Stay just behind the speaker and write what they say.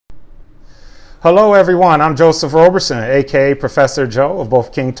Hello, everyone. I'm Joseph Roberson, a.k.a. Professor Joe of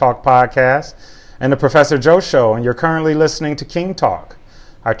both King Talk Podcast and the Professor Joe Show, and you're currently listening to King Talk,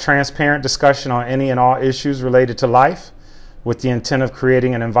 our transparent discussion on any and all issues related to life with the intent of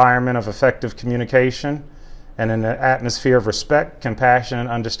creating an environment of effective communication and an atmosphere of respect, compassion, and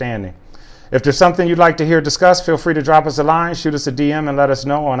understanding. If there's something you'd like to hear discussed, feel free to drop us a line, shoot us a DM, and let us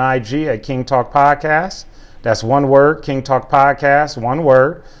know on IG at King Talk Podcast. That's one word, King Talk Podcast, one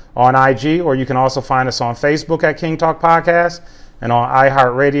word, on IG, or you can also find us on Facebook at King Talk Podcast and on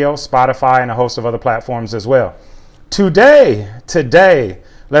iHeartRadio, Spotify, and a host of other platforms as well. Today,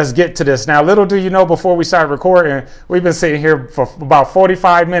 let's get to this. Now, little do you know, before we start recording, we've been sitting here for about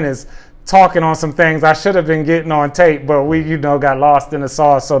 45 minutes talking on some things I should have been getting on tape, but we, got lost in the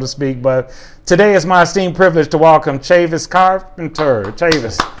sauce, so to speak. But today is my esteemed privilege to welcome Chavis Carpenter.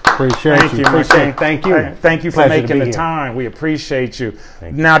 Chavis. Thank you. Thank you for making the time. We appreciate you.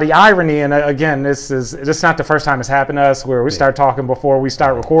 Now, the irony, and again, this is not the first time it's happened to us, where we start talking before we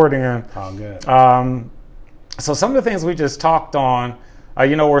start recording. And, oh, good. So some of the things we just talked on,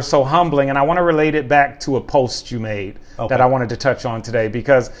 were so humbling, and I want to relate it back to a post you made that I wanted to touch on today,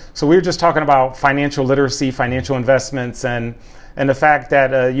 because we were just talking about financial literacy, financial investments, and the fact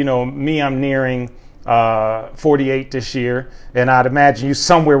that I'm nearing 48 this year, and I'd imagine you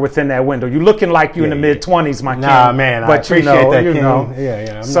somewhere within that window. You're looking like you in the mid-20s, my king. Nah, man, I appreciate that, King.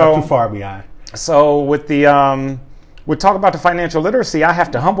 Yeah, I'm so, not too far behind. So with we talk about the financial literacy, I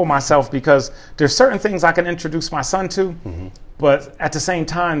have to humble myself because there's certain things I can introduce my son to, but at the same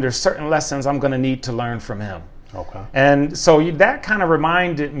time, there's certain lessons I'm going to need to learn from him. Okay. And so that kind of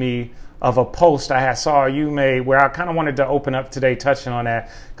reminded me of a post I saw you made, where I kind of wanted to open up today touching on that,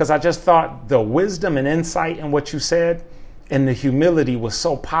 because I just thought the wisdom and insight in what you said and the humility was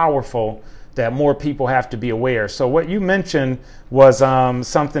so powerful that more people have to be aware. So what you mentioned was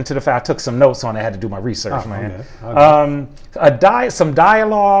something to the fact, I took some notes on it, I had to do my research, man. Okay. Some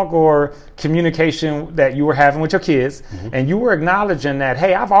dialogue or communication that you were having with your kids, and you were acknowledging that,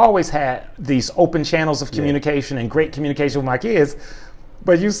 hey, I've always had these open channels of communication and great communication with my kids.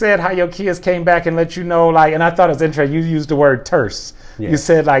 But you said how your kids came back and let you know, and I thought it was interesting, you used the word terse. Yeah. You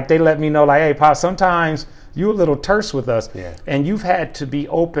said, they let me know, hey, Pop, sometimes you're a little terse with us. Yeah. And you've had to be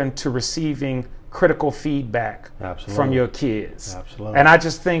open to receiving critical feedback from your kids. Absolutely. And I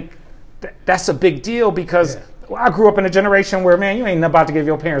just think that's a big deal, because I grew up in a generation where, man, you ain't about to give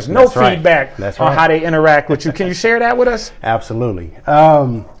your parents feedback on how they interact with you. Can you share that with us? Absolutely.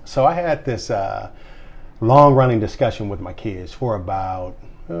 So I had this long-running discussion with my kids for about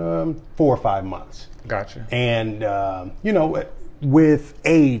 4 or 5 months. Gotcha. And, with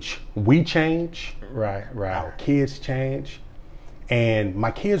age, we change. Right. Our kids change. And my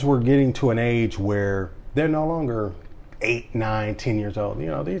kids were getting to an age where they're no longer 8, 9, 10 years old.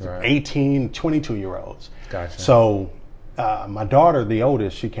 These are 18, 22-year-olds. Gotcha. So my daughter, the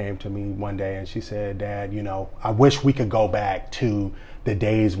oldest, she came to me one day and she said, Dad, I wish we could go back to the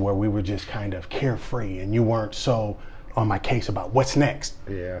days where we were just kind of carefree and you weren't so on my case about what's next.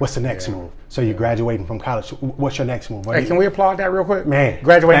 Yeah. What's the next move? So you're graduating from college. What's your next move? Hey, can we applaud that real quick? Man.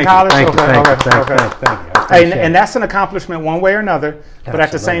 Graduating college? Thank you. And that's an accomplishment one way or another. But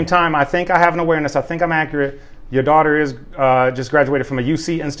at the same time, I think I have an awareness. I think I'm accurate. Your daughter is just graduated from a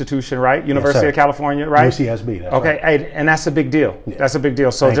UC institution, right? University of California, right? UCSB, that's right. Hey, and that's a big deal. Yeah. That's a big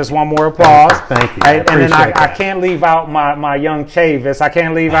deal. So Thank just you. One more applause. Thank you. And then I can't leave out my young Chavis. I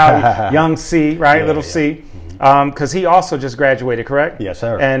can't leave out young C, right? Little C. Because he also just graduated, correct? Yes,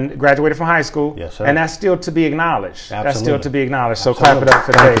 sir. And graduated from high school. Yes, sir. And that's still to be acknowledged. Absolutely. That's still to be acknowledged. So Absolutely. clap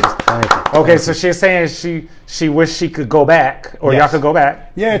it up for Chavis. Thank you. Okay, so she's saying she wished she could go back, or y'all could go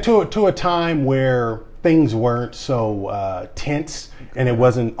back. Yeah, to a time where things weren't so tense and it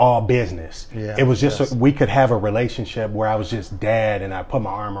wasn't all business. Yeah, it was just we could have a relationship where I was just dad and I put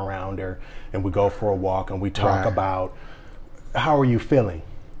my arm around her and we go for a walk and we talk about, how are you feeling?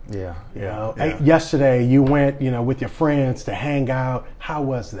 Yeah. Hey, yesterday you went, with your friends to hang out. How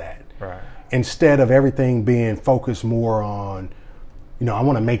was that? Right. Instead of everything being focused more on, I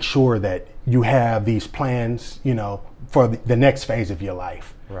want to make sure that you have these plans, for the next phase of your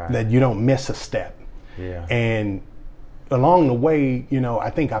life, that you don't miss a step. Yeah. And along the way, I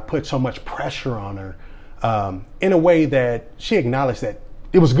think I put so much pressure on her in a way that she acknowledged that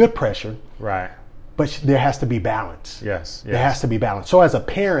it was good pressure. Right. But there has to be balance. Yes. There has to be balance. So as a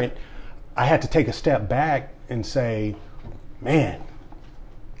parent, I had to take a step back and say, man,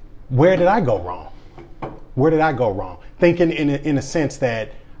 where did I go wrong? Where did I go wrong? Thinking in a sense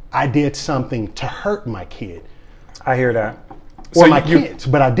that I did something to hurt my kid. I hear that. Or my kids,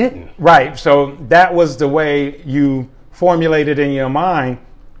 but I didn't. Right. So that was the way you formulated in your mind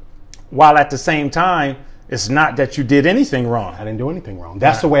while at the same time, it's not that you did anything wrong. I didn't do anything wrong.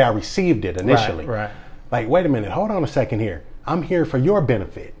 That's the way I received it initially. Right. Like, wait a minute, hold on a second here. I'm here for your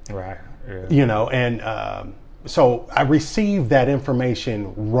benefit. Right. Yeah. You know, and so I received that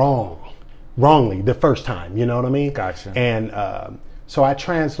information wrongly the first time. You know what I mean? Gotcha. And so I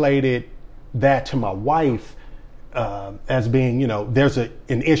translated that to my wife as being, you know, there's an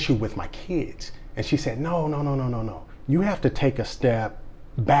issue with my kids. And she said, no. You have to take a step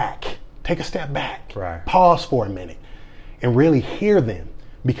back. Take a step back. Right. Pause for a minute and really hear them,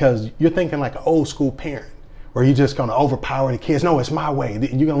 because you're thinking like an old school parent, or you're just going to overpower the kids. No, it's my way.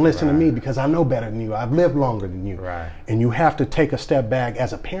 You're going to listen to me because I know better than you. I've lived longer than you. Right. And you have to take a step back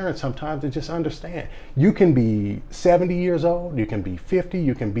as a parent sometimes to just understand. You can be 70 years old. You can be 50.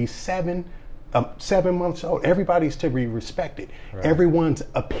 You can be 7 months old. Everybody's to be respected. Right. Everyone's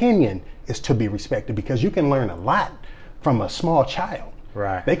opinion is to be respected, because you can learn a lot from a small child.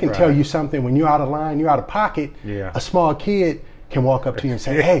 Right. They can tell you something when you're out of line, you're out of pocket. Yeah. A small kid can walk up to you and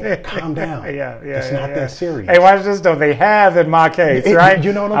say, hey, calm down. It's not that serious. Hey, watch this though. They have in my case, right?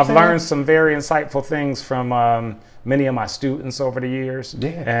 You know what I'm I've saying? learned some very insightful things from many of my students over the years. Yeah.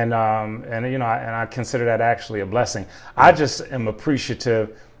 And you know, and I consider that actually a blessing. I just am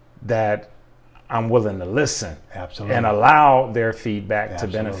appreciative that I'm willing to listen. Absolutely. And allow their feedback to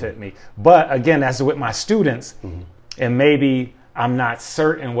benefit me. But again, that's with my students. Mm-hmm. And maybe I'm not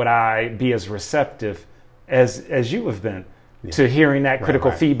certain would I be as receptive as you have been to hearing that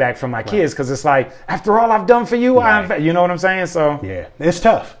critical feedback from my kids, because it's like, after all I've done for you, you know what I'm saying? So yeah, it's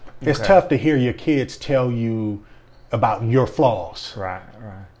tough. It's tough to hear your kids tell you about your flaws. Right.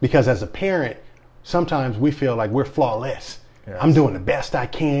 Because as a parent, sometimes we feel like we're flawless. Yes. I'm doing the best I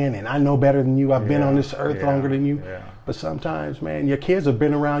can, and I know better than you. I've been on this earth longer than you. Yeah. But sometimes, man, your kids have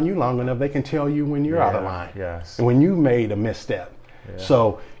been around you long enough. They can tell you when you're out of line. Yes. And when you made a misstep. Yeah.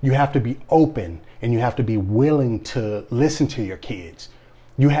 So you have to be open, and you have to be willing to listen to your kids.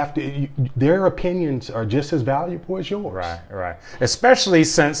 You have to. Their opinions are just as valuable as yours. Right. Especially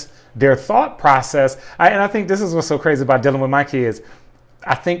since their thought process. And I think this is what's so crazy about dealing with my kids.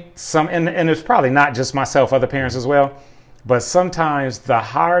 I think and it's probably not just myself, other parents as well. But sometimes the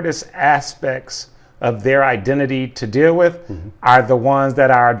hardest aspects of their identity to deal with are the ones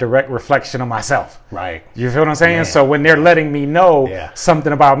that are a direct reflection of myself. Right. You feel what I'm saying? Man. So when they're letting me know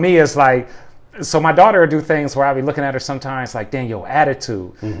something about me, it's like, so my daughter will do things where I'll be looking at her sometimes like, dang, your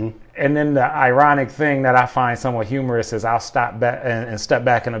attitude. Mm-hmm. And then the ironic thing that I find somewhat humorous is I'll stop back and step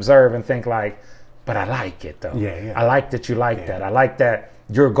back and observe and think like, but I like it though. Yeah. I like that you like that. I like that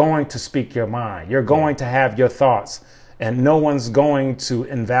you're going to speak your mind. You're going to have your thoughts. And no one's going to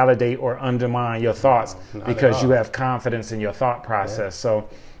invalidate or undermine your thoughts because you have confidence in your thought process. Yeah. So,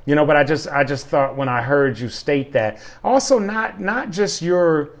 you know, but I just thought when I heard you state that, also not just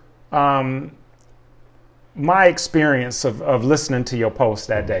your my experience of listening to your post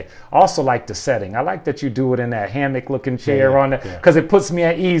that day. Also like the setting. I like that you do it in that hammock looking chair on it, because it puts me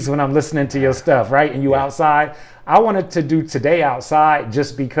at ease when I'm listening to your stuff, right? And you outside. I wanted to do today outside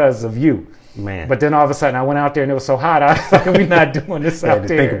just because of you. Man. But then all of a sudden I went out there and it was so hot. I was like, we're not doing this out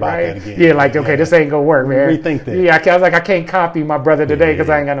there. Think about that again. Yeah, like, okay, this ain't gonna work, man. Rethink that. Yeah, I was like, I can't copy my brother today because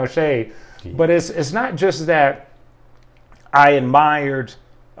I ain't got no shade. Yeah. But it's not just that I admired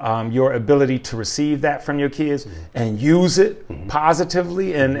your ability to receive that from your kids and use it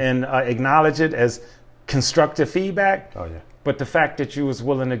positively and acknowledge it as constructive feedback. Oh, yeah. But the fact that you was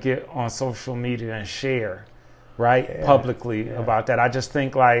willing to get on social media and share, publicly about that. I just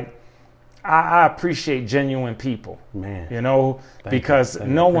think like, I appreciate genuine people, man. You know, because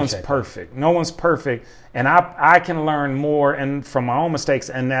no one's perfect. No one's perfect, and I can learn more and from my own mistakes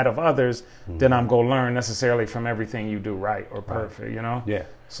and that of others than I'm gonna learn necessarily from everything you do right or perfect. You know. Yeah.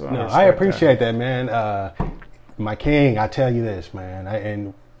 So I appreciate that, man. My king, I tell you this, man,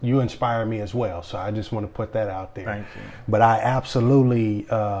 and you inspire me as well. So I just want to put that out there. Thank you. But I absolutely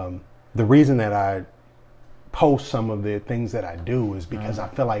the reason that I post some of the things that I do is because I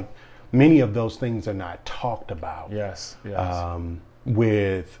feel like many of those things are not talked about. Yes.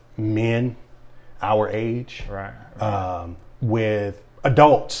 With men our age, with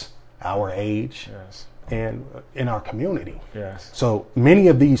adults our age, and in our community. Yes. So many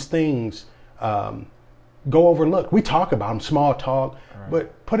of these things go overlooked. We talk about them, small talk,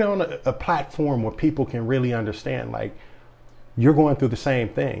 but put it on a platform where people can really understand, like, you're going through the same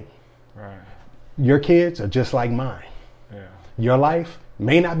thing. Right. Your kids are just like mine. Yeah. Your life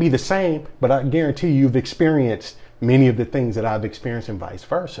may not be the same, but I guarantee you've experienced many of the things that I've experienced and vice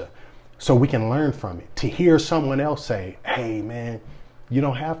versa. So we can learn from it. To hear someone else say, hey, man, you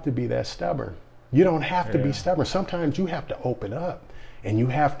don't have to be that stubborn. You don't have to be stubborn. Sometimes you have to open up and you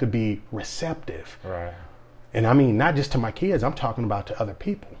have to be receptive. Right. And I mean, not just to my kids, I'm talking about to other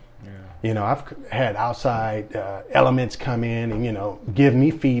people. Yeah. You know, I've had outside elements come in and, you know, give me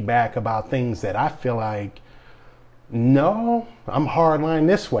feedback about things that I feel like, no, I'm hardline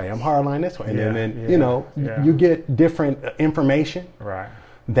this way. I'm hardline this way. And then, you know, you get different information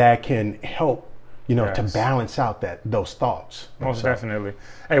that can help, you know, to balance out those thoughts. Most definitely.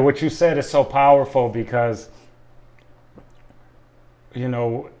 Hey, what you said is so powerful because, you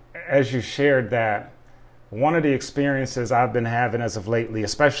know, as you shared that, one of the experiences I've been having as of lately,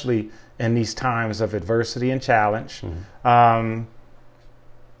 especially in these times of adversity and challenge,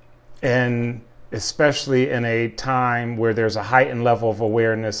 and especially in a time where there's a heightened level of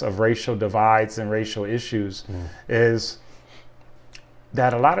awareness of racial divides and racial issues, is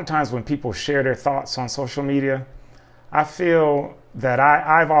that a lot of times when people share their thoughts on social media, I feel that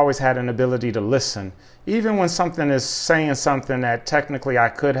I've always had an ability to listen. Even when something is saying something that technically I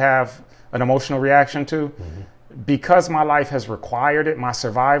could have an emotional reaction to, because my life has required it, my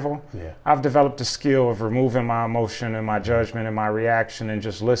survival, I've developed a skill of removing my emotion and my judgment and my reaction and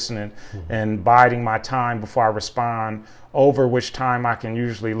just listening and biding my time before I respond, over which time I can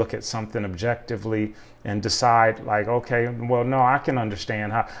usually look at something objectively and decide like, okay, well, no, I can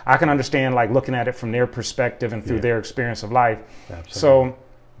understand like looking at it from their perspective and through their experience of life. Absolutely. So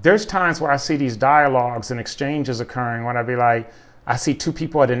there's times where I see these dialogues and exchanges occurring when I'd be like, I see two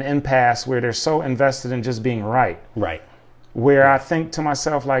people at an impasse where they're so invested in just being right. Right. Where I think to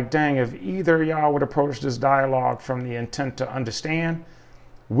myself, like, dang, if either of y'all would approach this dialogue from the intent to understand,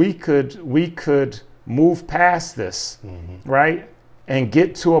 we could move past this, right? And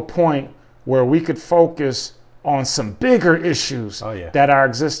get to a point where we could focus on some bigger issues that are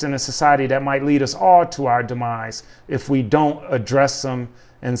existing in society that might lead us all to our demise if we don't address them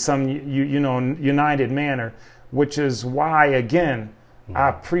in some united manner. Which is why, again, I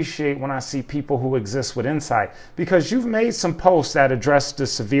appreciate when I see people who exist with insight, because you've made some posts that address the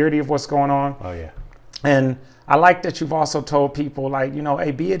severity of what's going on. Oh, yeah. And I like that you've also told people, like, you know,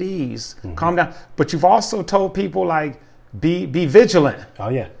 hey, be at ease, calm down. But you've also told people, like, be vigilant. Oh,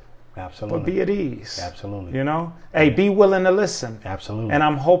 yeah. Absolutely. But be at ease. Absolutely. You know, hey, be willing to listen. Absolutely. And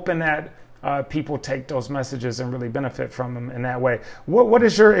I'm hoping that people take those messages and really benefit from them in that way. What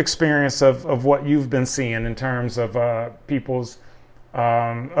is your experience of what you've been seeing in terms of people's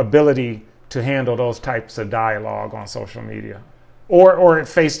ability to handle those types of dialogue on social media, or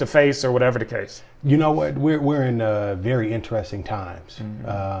face to face, or whatever the case? You know what? We're in very interesting times.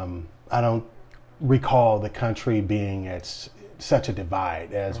 I don't recall the country being at such a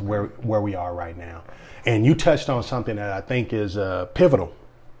divide as where we are right now. And you touched on something that I think is pivotal.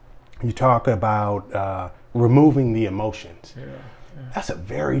 You talk about removing the emotions. That's a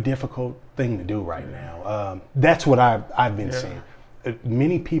very difficult thing to do right now. That's what I've been seeing.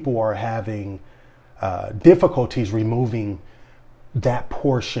 Many people are having difficulties removing that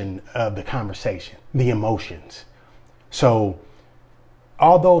portion of the conversation, the emotions. So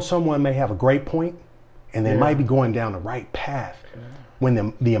although someone may have a great point and they might be going down the right path,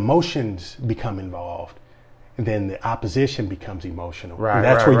 when the emotions become involved, and then the opposition becomes emotional. Right, and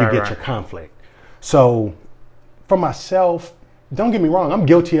that's where you get your conflict. So for myself, don't get me wrong, I'm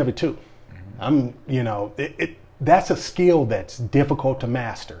guilty of it too. I'm, you know, that's a skill that's difficult to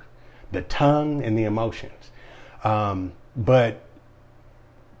master, the tongue and the emotions. But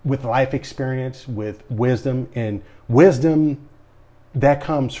with life experience, with wisdom, and wisdom that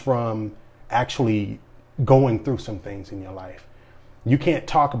comes from actually going through some things in your life. You can't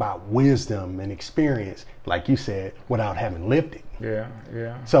talk about wisdom and experience, like you said, without having lived it. Yeah,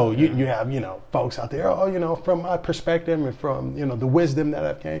 yeah. So you have, you know, folks out there, oh, you know, from my perspective and from, you know, the wisdom that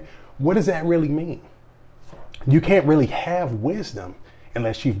I've gained, what does that really mean? You can't really have wisdom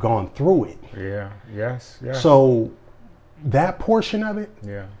unless you've gone through it. Yeah, yes, yes. So that portion of it,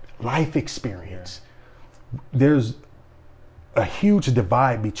 life experience, there's a huge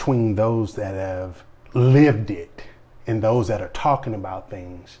divide between those that have lived it and those that are talking about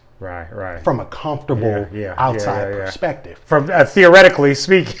things from a comfortable outside perspective. From theoretically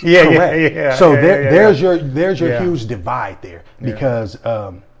speaking, correct. So there's your huge divide there, because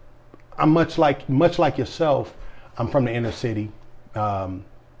I'm much like yourself. I'm from the inner city.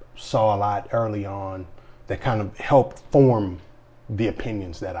 Saw a lot early on that kind of helped form the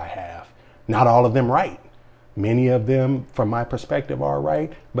opinions that I have. Not all of them right. Many of them, from my perspective, are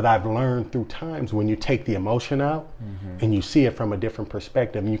right, but I've learned through times when you take the emotion out and you see it from a different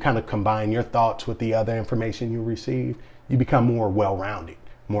perspective, and you kind of combine your thoughts with the other information you receive, you become more well-rounded,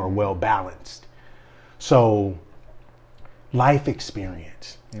 more well-balanced. So life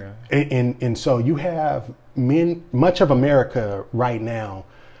experience. Yeah. And so you have much of America right now,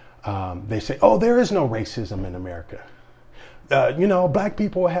 they say, oh, there is no racism in America. Black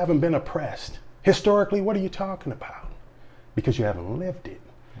people haven't been oppressed. Historically, what are you talking about? Because you haven't lived it.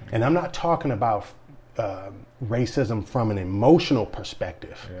 And I'm not talking about racism from an emotional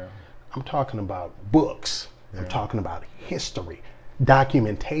perspective. Yeah. I'm talking about books. Yeah. I'm talking about history,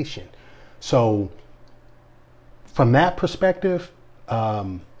 documentation. So from that perspective,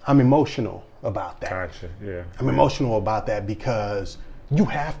 I'm emotional about that. Gotcha. Yeah. I'm emotional about that because you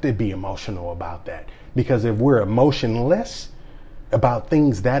have to be emotional about that. Because if we're emotionless about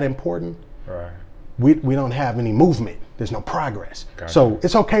things that important, right, we don't have any movement. There's no progress. Gotcha. So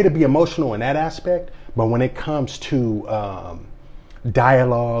it's okay to be emotional in that aspect, but when it comes to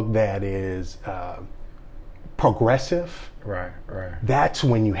dialogue that is progressive, right, that's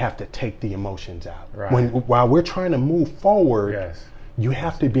when you have to take the emotions out. Right. While we're trying to move forward, yes, you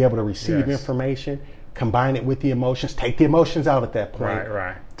have to be able to receive information, combine it with the emotions, take the emotions out at that point,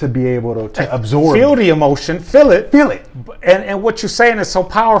 right, to be able to absorb. Feel the emotion, feel it. And what you're saying is so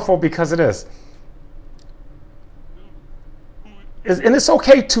powerful because it is. And it's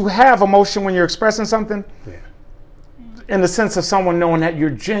okay to have emotion when you're expressing something. Yeah. In the sense of someone knowing that you're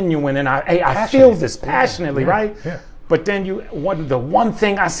genuine and I feel this passionately, right? Yeah. But then the one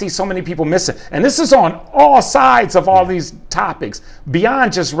thing I see so many people missing, and this is on all sides of all these topics,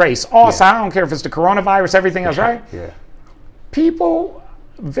 beyond just race, sides, I don't care if it's the coronavirus, everything else, right? Yeah.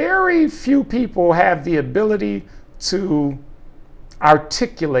 Very few people have the ability to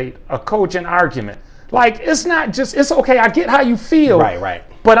articulate a cogent argument. Like, it's not just, it's okay, I get how you feel. Right.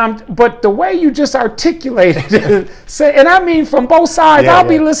 But the way you just articulated it, and I mean from both sides, I'll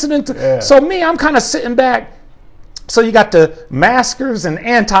be listening to. Yeah. So I'm kind of sitting back. So you got the maskers and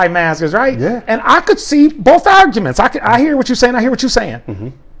anti-maskers, right? Yeah. And I could see both arguments. I hear what you're saying. I hear what you're saying. Mm-hmm.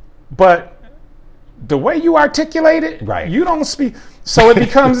 But the way you articulate it, right, you don't speak. So it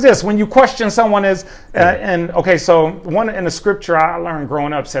becomes this: when you question someone so one in the scripture I learned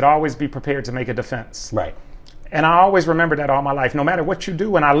growing up said, "Always be prepared to make a defense." Right. And I always remember that all my life, no matter what you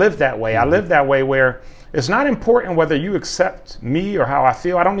do. And I live that way. Mm-hmm. I live that way where it's not important whether you accept me or how I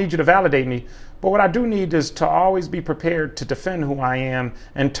feel. I don't need you to validate me. But what I do need is to always be prepared to defend who I am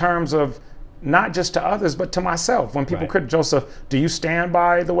in terms of not just to others, but to myself. When people critique, Joseph, do you stand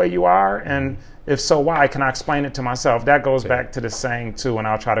by the way you are? And if so, why? Can I explain it to myself? That goes back to the saying too, and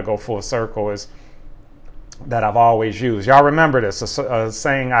I'll try to go full circle, is that I've always used. Y'all remember this, a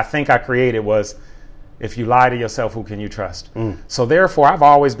saying I think I created was, if you lie to yourself, who can you trust? So therefore, I've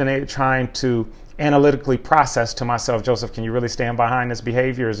always been trying to analytically process to myself, Joseph, can you really stand behind this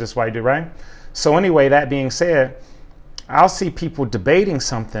behavior? Is this why you do, right? So anyway, that being said, I'll see people debating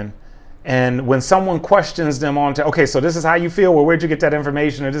something, and when someone questions them on to, okay, so this is how you feel, well, where'd you get that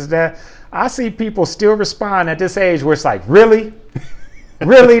information, or this, that, I see people still respond at this age where it's like, really?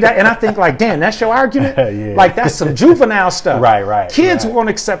 Really? And I think like, damn, that's your argument? Yeah. Like, that's some juvenile stuff. Right. Kids won't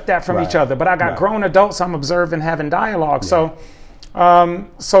accept that from each other, but I got grown adults I'm observing having dialogue. Yeah.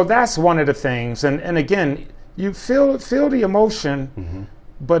 So that's one of the things. And again, you feel the emotion,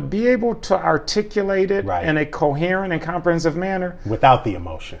 but be able to articulate it in a coherent and comprehensive manner. Without the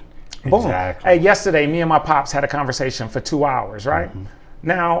emotion. Boom. Exactly. Hey, yesterday, me and my pops had a conversation for 2 hours, right?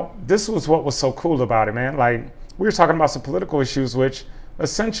 Now, this was what was so cool about it, man. Like, we were talking about some political issues, which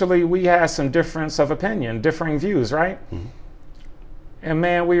essentially we had some difference of opinion, differing views, right? And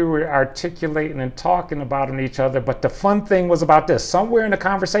man, we were articulating and talking about them to each other. But the fun thing was about this. Somewhere in the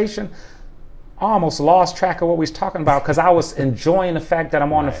conversation, I almost lost track of what we was talking about because I was enjoying the fact that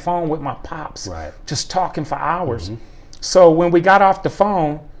I'm on the phone with my pops, just talking for hours. So when we got off the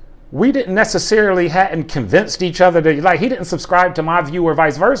phone, we didn't necessarily hadn't convinced each other that, like, he didn't subscribe to my view or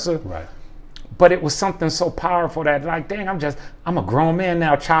vice versa. But it was something so powerful that, like, dang, I'm a grown man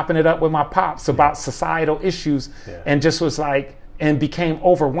now chopping it up with my pops about societal issues, and just was like, and became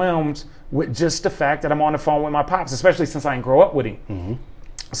overwhelmed with just the fact that I'm on the phone with my pops, especially since I didn't grow up with him.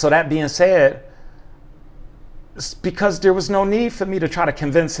 So that being said, because there was no need for me to try to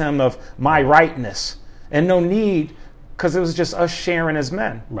convince him of my rightness, and no need, because it was just us sharing as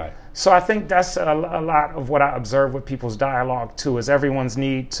men. So I think that's a lot of what I observe with people's dialogue too, is everyone's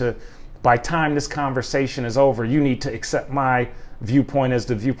need to, by time this conversation is over, you need to accept my viewpoint as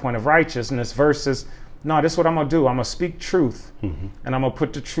the viewpoint of righteousness versus, no, this is what I'm going to do. I'm going to speak truth, and I'm going to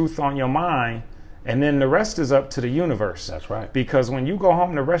put the truth on your mind, and then the rest is up to the universe. That's right. Because when you go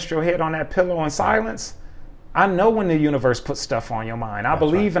home to rest your head on that pillow in silence, I know when the universe puts stuff on your mind. I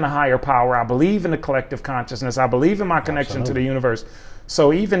believe in a higher power. I believe in the collective consciousness. I believe in my connection to the universe.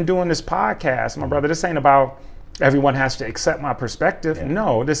 So even doing this podcast, my brother, this ain't about everyone has to accept my perspective. Yeah.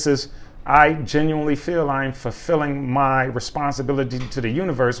 No, this is, I genuinely feel I'm fulfilling my responsibility to the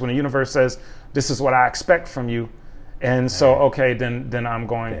universe when the universe says, this is what I expect from you. And so, okay, then I'm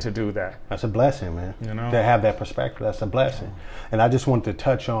going to do that. That's a blessing, man. You know? To have that perspective, that's a blessing. And I just wanted to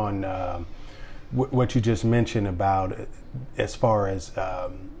touch on what you just mentioned about as far as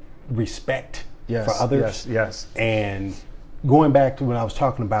respect for others. Yes. And going back to when I was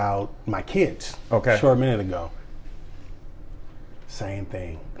talking about my kids a short minute ago, same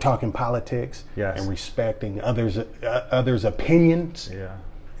thing. Talking politics and respecting others' opinions. Yeah.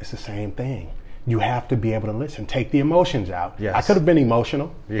 It's the same thing. You have to be able to listen. Take the emotions out. Yes. I could have been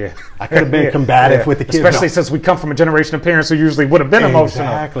emotional. Yeah. I could have been combative with the kids. Especially since we come from a generation of parents who usually would have been emotional.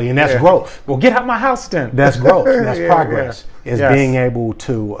 Exactly, and that's growth. Well, get out my house then. That's growth. That's progress. Yeah. Is being able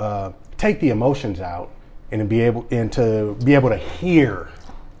to take the emotions out and to be able to hear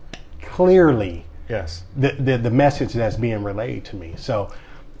clearly the message that's being relayed to me. So,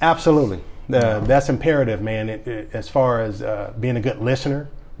 absolutely, that's imperative, man. As far as being a good listener,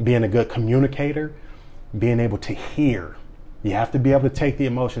 being a good communicator, being able to hear. You have to be able to take the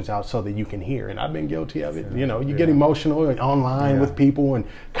emotions out so that you can hear. And I've been guilty of it. You know, you get emotional online with people and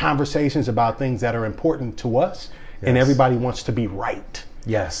conversations about things that are important to us, and everybody wants to be right.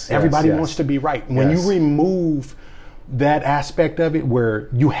 Everybody wants to be right. When you remove that aspect of it where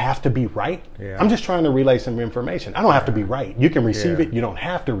you have to be right, I'm just trying to relay some information. I don't have to be right. You can receive it. You don't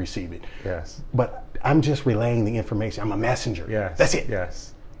have to receive it. But I'm just relaying the information. I'm a messenger. That's it.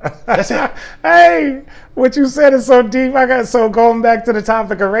 That's it. Hey, what you said is so deep. So going back to the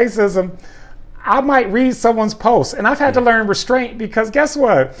topic of racism, I might read someone's post, and I've had to learn restraint because guess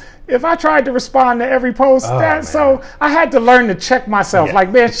what? If I tried to respond to every post, so I had to learn to check myself.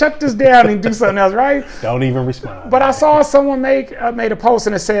 Like, man, shut this down and do something else, right? Don't even respond. But I saw someone made a post,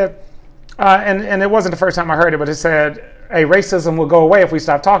 and it said, and it wasn't the first time I heard it, but it said, hey, racism will go away if we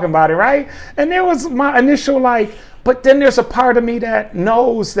stop talking about it, right? And there was my initial like, but then there's a part of me that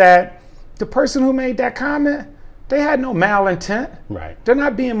knows that the person who made that comment, they had no malintent. Right. They're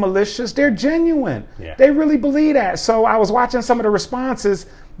not being malicious. They're genuine. Yeah. They really believe that. So I was watching some of the responses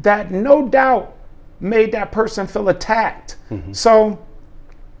that no doubt made that person feel attacked. So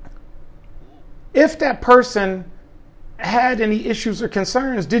if that person had any issues or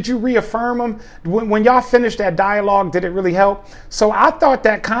concerns, did you reaffirm them? When y'all finished that dialogue, did it really help? So I thought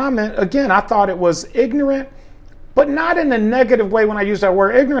that comment, again, I thought it was ignorant, but not in a negative way. When I use that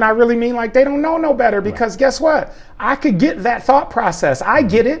word ignorant, I really mean like they don't know no better, because guess what? I could get that thought process. I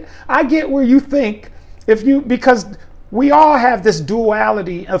get it. I get where you think because we all have this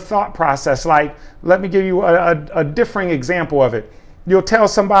duality of thought process. Like, let me give you a differing example of it. You'll tell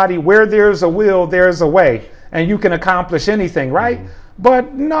somebody where there's a will, there's a way, and you can accomplish anything, right?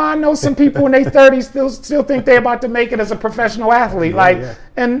 But no, I know some people in their 30s still think they're about to make it as a professional athlete.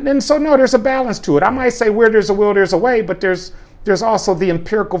 And so no, there's a balance to it. I might say where there's a will, there's a way, but there's also the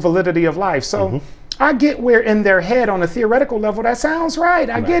empirical validity of life. So I get where in their head on a theoretical level, that sounds right.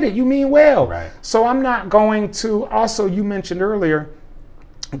 I get it. You mean well. Right. So I'm not going to, also you mentioned earlier,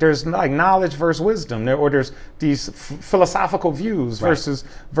 there's like knowledge versus wisdom, or there's these philosophical views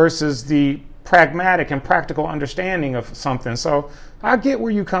versus the pragmatic and practical understanding of something. So I get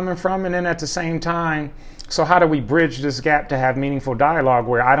where you're coming from, and then at the same time, so how do we bridge this gap to have meaningful dialogue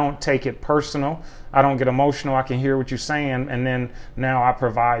where I don't take it personal, I don't get emotional, I can hear what you're saying, and then now I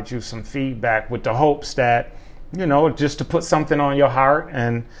provide you some feedback with the hopes that, you know, just to put something on your heart.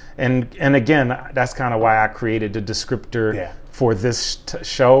 And again, that's kind of why I created the descriptor for this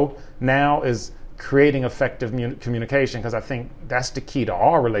show now, is creating effective communication, because I think that's the key to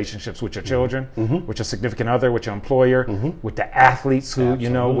all relationships with your children, with your significant other, with your employer, with the athletes who, you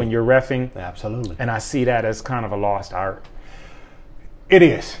know, when you're reffing. Absolutely. And I see that as kind of a lost art. It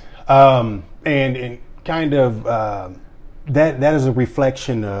is. And kind of that is a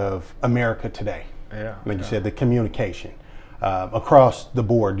reflection of America today. Like you said, the communication across the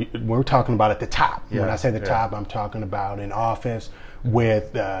board. We're talking about at the top. When I say the top, I'm talking about in office,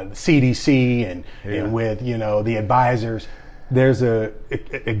 with the CDC and with, you know, the advisors. There's a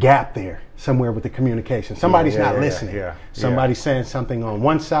gap there somewhere with the communication. Somebody's not listening. Somebody's saying something on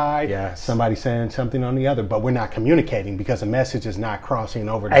one side. Somebody's saying something on the other, but we're not communicating because the message is not crossing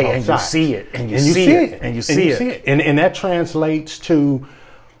over to both sides. You see it, and you see it. And that translates to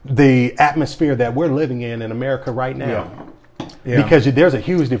the atmosphere that we're living in America right now. Because there's a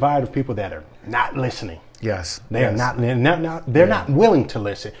huge divide of people that are not listening. They are not. They're not willing to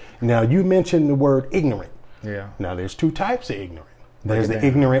listen. Now, you mentioned the word ignorant. Now, there's two types of ignorant. There's the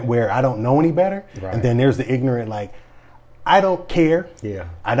ignorant where I don't know any better, and then there's the ignorant like I don't care. Yeah.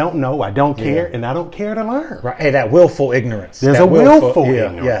 I don't know. I don't care, Yeah. and I don't care to learn. Right. Hey, that willful ignorance. There's that a willful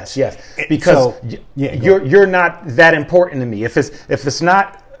ignorance. Yes. Because So, yeah, you're not that important to me. If it's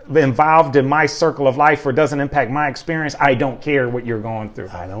not involved in my circle of life or doesn't impact my experience, I don't care what you're going through.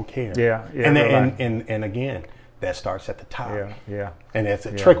 I don't care. Yeah. And right. and again, that starts at the top. Yeah. And it's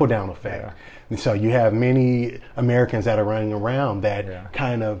a trickle down effect. Yeah. And so you have many Americans that are running around that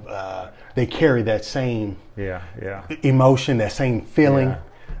kind of they carry that same emotion, that same feeling,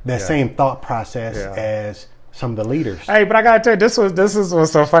 that same thought process as some of the leaders. Hey, but I gotta tell you, this is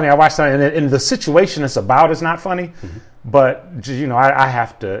what's so funny. I watched something, and the situation it's about is not funny, but I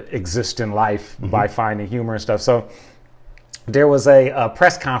have to exist in life by finding humor and stuff. So there was a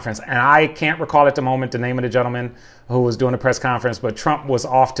press conference, and I can't recall at the moment the name of the gentleman who was doing the press conference, but Trump was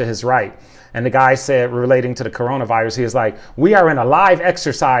off to his right. And the guy said, relating to the coronavirus, he was like, "We are in a live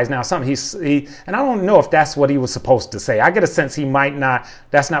exercise now." He and I don't know if that's what he was supposed to say. I get a sense he might not.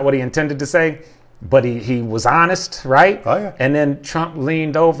 That's not what he intended to say, but he was honest, right? Oh yeah. And then Trump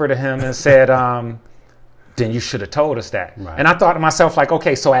leaned over to him and said, "Then you should have told us that." Right. And I thought to myself, like,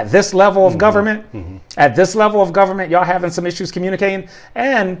 okay, so at this level of government, y'all having some issues communicating.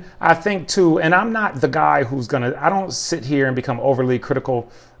 And I think too, and I'm not the guy I don't sit here and become overly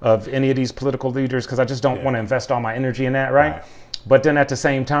critical of any of these political leaders because I just don't want to invest all my energy in that, right? But then at the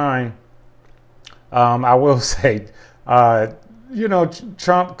same time, I will say,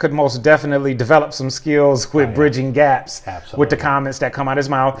 Trump could most definitely develop some skills with bridging gaps with the comments that come out of his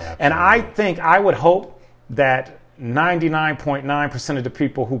mouth. Absolutely. And I would hope that 99.9% of the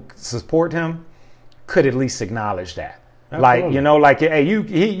people who support him could at least acknowledge that. Absolutely. Hey,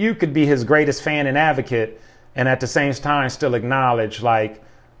 you could be his greatest fan and advocate, and at the same time still acknowledge,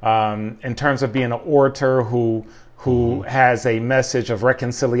 in terms of being an orator who has a message of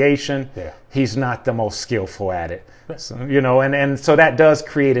reconciliation, he's not the most skillful at it. So, and so that does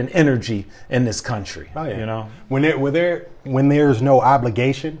create an energy in this country. Oh, yeah. When there's no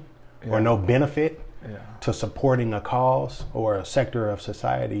obligation or no benefit to supporting a cause or a sector of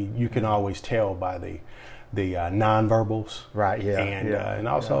society, you can always tell by the nonverbals, right? Yeah, and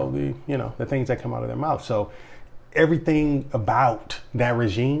also the things that come out of their mouth. So everything about that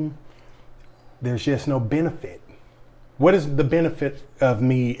regime, there's just no benefit. What is the benefit of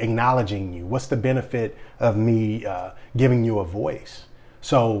me acknowledging you? What's the benefit of me giving you a voice?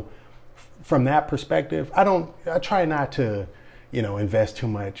 So from that perspective, I try not to, invest too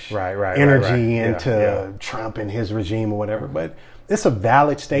much energy into Trump and his regime or whatever, but it's a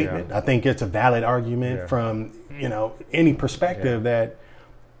valid statement. I think it's a valid argument from, any perspective that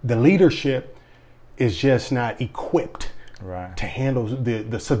the leadership is just not equipped to handle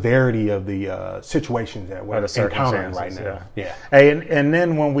the severity of the situations that we're encountering right now. Hey, and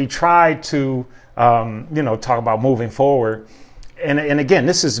then when we try to, talk about moving forward, and again,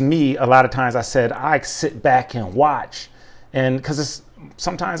 this is me. A lot of times I said I sit back and watch, and because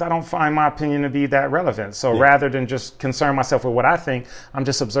sometimes I don't find my opinion to be that relevant. So rather than just concern myself with what I think, I'm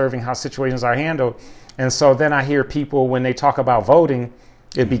just observing how situations are handled. And so then I hear people when they talk about voting,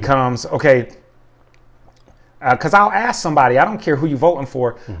 it becomes okay. Because I'll ask somebody, I don't care who you're voting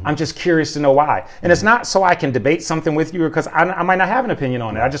for, I'm just curious to know why. And it's not so I can debate something with you, or because I might not have an opinion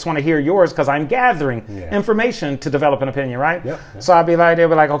on it. I just want to hear yours because I'm gathering information to develop an opinion, right? So I'll be like, they'll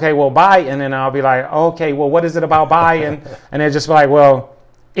be like, okay, well, Biden. And then I'll be like, okay, well, what is it about Biden? And they'll just be like, well,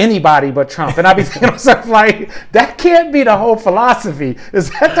 anybody but Trump. And I'll be thinking to myself, like, that can't be the whole philosophy. Is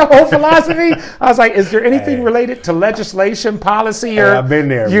that the whole philosophy? I was like, is there anything related to legislation, policy, or I've been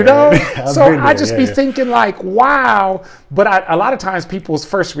there, So I just be thinking like, wow. But a lot of times people's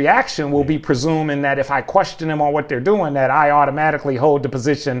first reaction will be presuming that if I question them on what they're doing, that I automatically hold the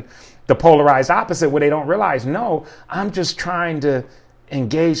position, the polarized opposite, where they don't realize, no, I'm just trying to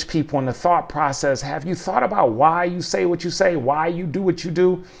engage people in the thought process. Have you thought about why you say what you say, why you do what you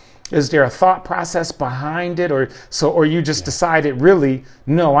do? Is there a thought process behind it? Or you just decided, really,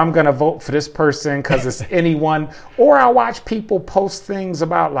 no, I'm going to vote for this person because it's anyone. Or I watch people post things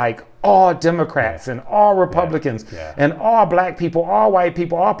about like all Democrats and all Republicans and all black people, all white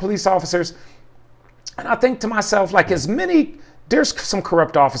people, all police officers. And I think to myself, like, there's some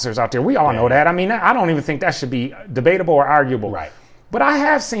corrupt officers out there. We all know that. I mean, I don't even think that should be debatable or arguable. Right. But I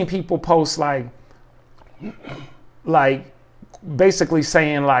have seen people post like basically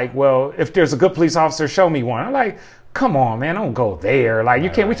saying like, well, if there's a good police officer, show me one. I'm like, come on, man, don't go there. Like,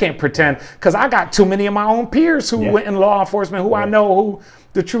 we can't pretend, because I got too many of my own peers who went in law enforcement, who I know who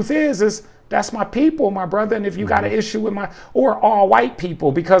the truth is that's my people, my brother. And if you got an issue with or all white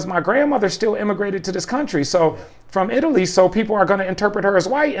people, because my grandmother still immigrated to this country. So from Italy, so people are going to interpret her as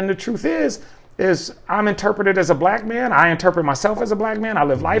white. And the truth is, is I'm interpreted as a black man. I interpret myself as a black man. I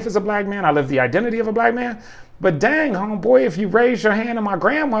live life as a black man. I live the identity of a black man. But dang, homeboy, if you raise your hand to my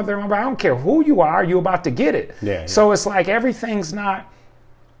grandmother, I don't care who you are, you about to get it. Yeah, yeah. So it's like everything's not,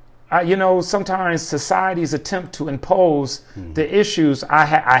 you know, sometimes societies attempt to impose the issues. I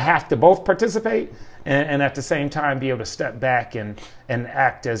have to both participate and at the same time be able to step back and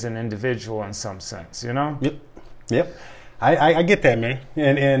act as an individual in some sense, you know? Yep. I get that, man.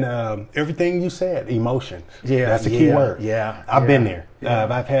 And everything you said, emotion. Yeah. That's a key word. Yeah. I've been there. Yeah.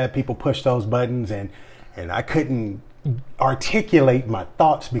 I've had people push those buttons and I couldn't articulate my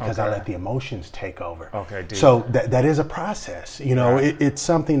thoughts because I let the emotions take over. Okay, dude. So that is a process. You know, it's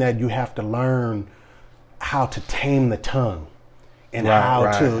something that you have to learn how to tame the tongue and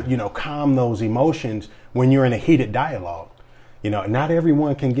how to, you know, calm those emotions when you're in a heated dialogue. You know, not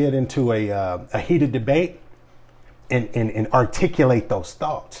everyone can get into a heated debate and articulate those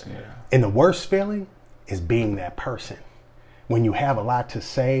thoughts. Yeah. And the worst feeling is being that person. When you have a lot to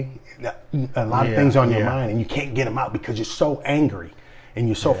say, a lot of things on your mind, and you can't get them out because you're so angry and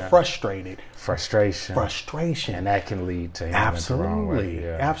you're so frustrated. Frustration. And that can lead to Absolutely.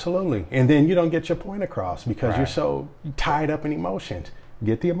 Absolutely. And then you don't get your point across because you're so tied up in emotions.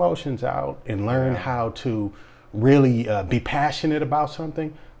 Get the emotions out and learn how to really be passionate about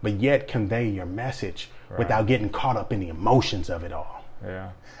something, but yet convey your message without getting caught up in the emotions of it all. Yeah.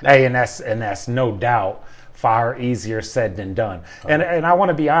 Hey, and that's no doubt far easier said than done. And I want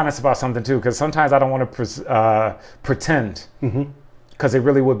to be honest about something too, because sometimes I don't want to pretend, because it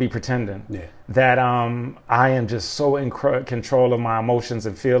really would be pretending that I am just so in control of my emotions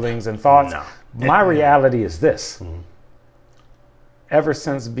and feelings and thoughts. No. My reality is this. Ever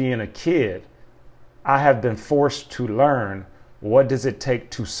since being a kid, I have been forced to learn what does it take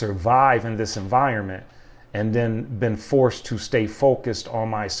to survive in this environment, and then been forced to stay focused on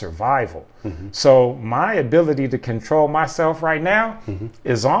my survival. So my ability to control myself right now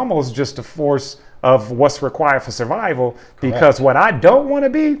is almost just a force of what's required for survival. Because what I don't want to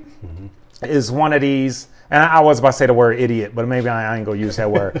be is one of these, and I was about to say the word idiot, but maybe I ain't gonna use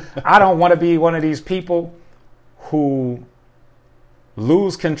that word. I don't want to be one of these people who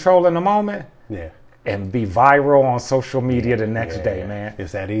lose control in the moment and be viral on social media the next day, man.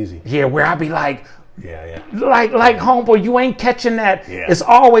 It's that easy. Yeah, where I be like, like homeboy, you ain't catching that. It's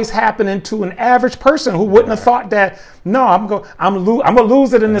always happening to an average person who wouldn't have thought that. No, I'm gonna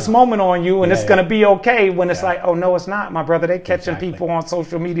lose it in this moment on you, and it's gonna be okay. When it's like, oh no, it's not, my brother. They catching people on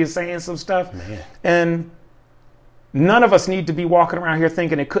social media saying some stuff, and none of us need to be walking around here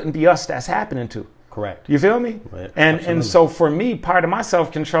thinking it couldn't be us that's happening to. Correct. You feel me? And so for me, part of my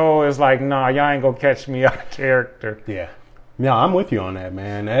self-control is like, nah, y'all ain't gonna catch me out of character. Yeah, I'm with you on that,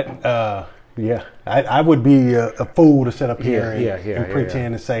 man. I would be a fool to sit up here and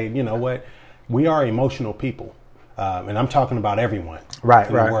pretend and say, you know what, we are emotional people, and I'm talking about everyone in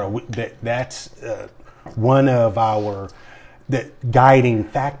the world. That's one of our guiding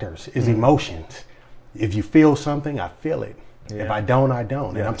factors is emotions. If you feel something, I feel it. If I don't, I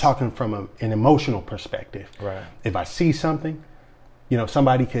don't. And I'm talking from an emotional perspective. If I see something, you know,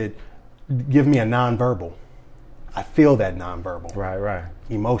 somebody could give me a nonverbal. I feel that nonverbal.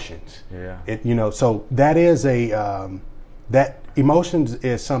 Emotions. You know, so that is that emotions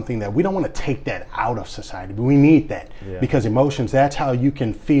is something that we don't want to take that out of society, but we need that because emotions, that's how you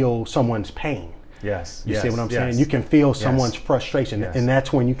can feel someone's pain. You see what I'm saying? You can feel someone's frustration, and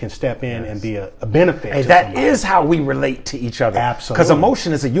that's when you can step in and be a benefit. Hey, that is how we relate to each other. Absolutely. Because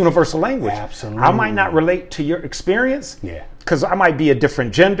emotion is a universal language. Absolutely. I might not relate to your experience. Because I might be a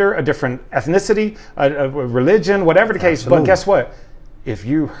different gender, a different ethnicity, a religion, whatever the case. But guess what? If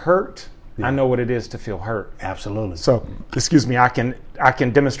you hurt, I know what it is to feel hurt. Absolutely. So, excuse me, I can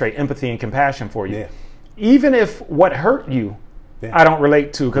demonstrate empathy and compassion for you. Even if what hurt you, I don't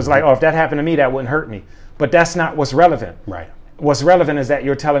relate to, because like, oh, if that happened to me, that wouldn't hurt me. But that's not what's relevant. What's relevant is that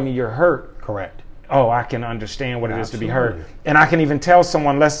you're telling me you're hurt. Correct. Oh, I can understand what it is to be hurt. And I can even tell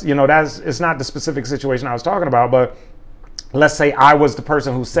someone, it's not the specific situation I was talking about, but let's say I was the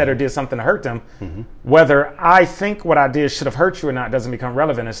person who said or did something to hurt them. Whether I think what I did should have hurt you or not doesn't become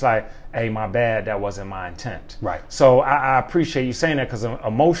relevant. It's like, hey, my bad, that wasn't my intent. So I appreciate you saying that, because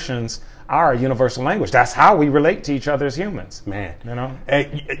emotions are a universal language. That's how we relate to each other as humans. Man. You know?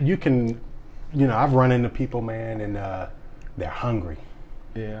 Hey, you can, you know, I've run into people, man, and they're hungry.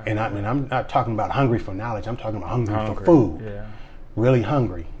 And I mean, I'm not talking about hungry for knowledge. I'm talking about hungry for food. Really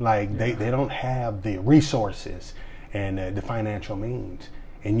hungry. Like they don't have the resources and the financial means.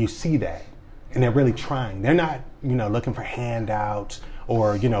 And you see that. And they're really trying. They're not, you know, looking for handouts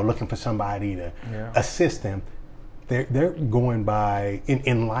or, you know, looking for somebody to assist them. they're going by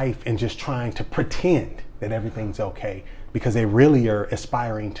in life and just trying to pretend that everything's okay because they really are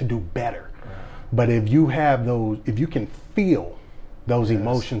aspiring to do better. Right. But if you have those, if you can feel those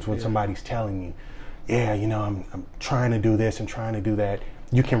emotions when somebody's telling you, yeah, you know, I'm trying to do this and trying to do that,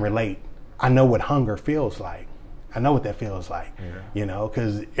 you can relate. I know what hunger feels like. I know what that feels like, you know,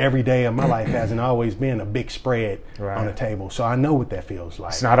 because every day of my life hasn't always been a big spread on the table. So I know what that feels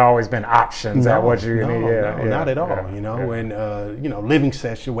like. It's not always been options at what you need. Not at all, you know, and, you know, living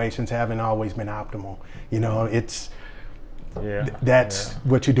situations haven't always been optimal. You know, it's, that's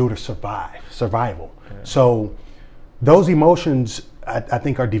what you do to survival. So those emotions, I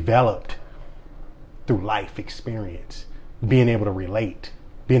think, are developed through life experience, being able to relate,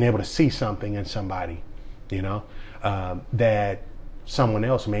 being able to see something in somebody, you know, that someone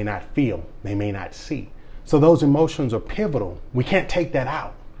else may not feel, they may not see. So those emotions are pivotal. We can't take that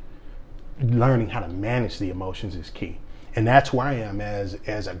out. Learning how to manage the emotions is key. And that's where I am as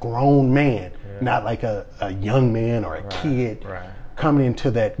a grown man, not like a young man or a kid coming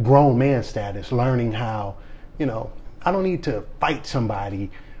into that grown man status, learning how, you know, I don't need to fight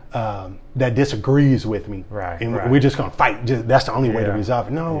somebody that disagrees with me. And we're just going to fight. That's the only way to resolve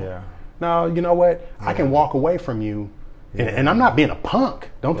it. No, you know what? I can walk away from you. And I'm not being a punk.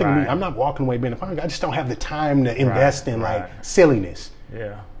 Don't think of me. I'm not walking away being a punk. I just don't have the time to invest in like silliness.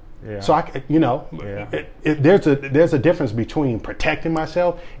 So I, you know, there's a difference between protecting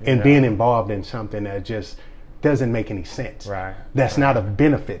myself and being involved in something that just doesn't make any sense. That's not a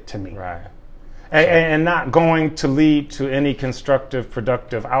benefit to me. And not going to lead to any constructive,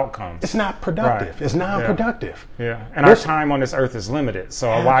 productive outcomes. It's not productive. It's non-productive. And our time on this earth is limited. So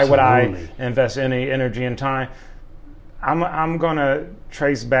why would I invest any energy and time? I'm going to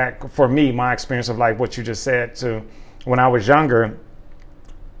trace back, for me, my experience of like what you just said, to when I was younger.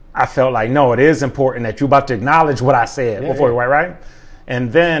 I felt like, no, it is important that you're about to acknowledge what I said before, right?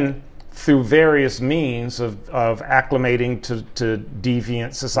 And then through various means of acclimating to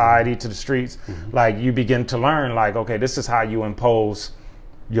deviant society, to the streets, like you begin to learn, like, okay, this is how you impose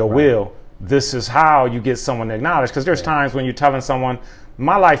your will. This is how you get someone to acknowledge. Because there's times when you're telling someone,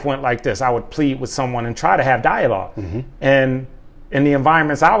 my life went like this. I would plead with someone and try to have dialogue. And in the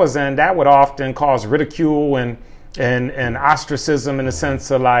environments I was in, that would often cause ridicule and ostracism in the sense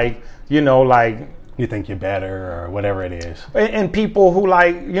of like, you know, like, you think you're better or whatever it is. And people who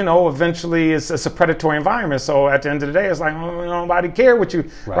like, you know, eventually it's a predatory environment. So at the end of the day, it's like, oh, nobody care what you,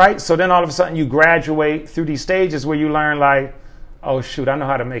 right? So then all of a sudden you graduate through these stages where you learn like, oh shoot, I know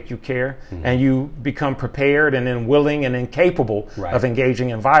how to make you care. And you become prepared and then willing and then capable of engaging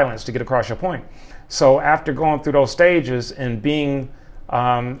in violence to get across your point. So after going through those stages and being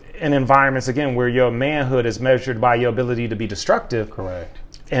in environments, again, where your manhood is measured by your ability to be destructive.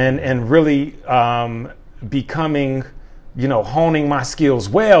 And really becoming, you know, honing my skills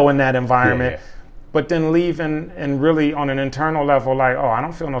well in that environment, but then leaving and really on an internal level, like, oh, I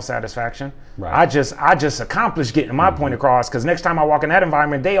don't feel no satisfaction. I just accomplished getting my point across, because next time I walk in that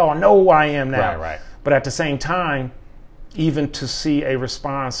environment, they all know who I am now. But at the same time, even to see a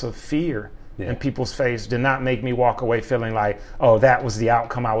response of fear in people's face did not make me walk away feeling like, oh, that was the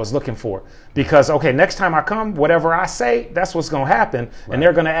outcome I was looking for. Because, okay, next time I come, whatever I say, that's what's going to happen. And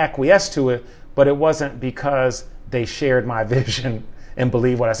they're going to acquiesce to it. But it wasn't because they shared my vision and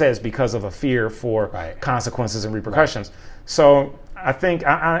believe what I said. It's because of a fear for consequences and repercussions. So I think,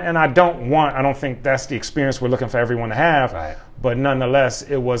 I don't think that's the experience we're looking for everyone to have. But nonetheless,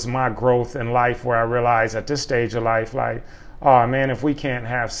 it was my growth in life where I realized at this stage of life, like, oh man, if we can't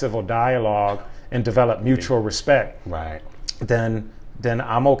have civil dialogue and develop mutual respect, then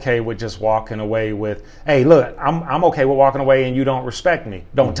I'm okay with just walking away with, hey, look, I'm okay with walking away and you don't respect me.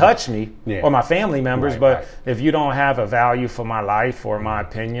 Don't touch me or my family members, but if you don't have a value for my life or my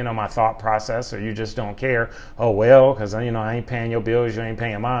opinion or my thought process, or you just don't care, oh well, because you know I ain't paying your bills, you ain't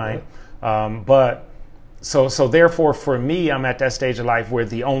paying mine. But so therefore, for me, I'm at that stage of life where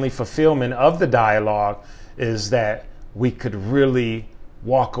the only fulfillment of the dialogue is that we could really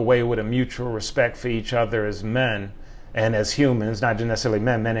walk away with a mutual respect for each other as men and as humans, not necessarily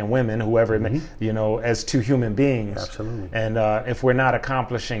men and women, whoever, you know, as two human beings. And if we're not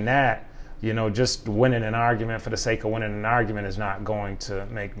accomplishing that, you know, just winning an argument for the sake of winning an argument is not going to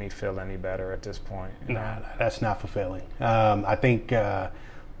make me feel any better at this point. No, that's not fulfilling. I think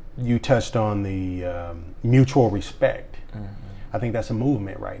you touched on the mutual respect. I think that's a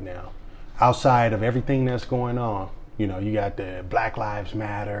movement right now. Outside of everything that's going on, you know, you got the Black Lives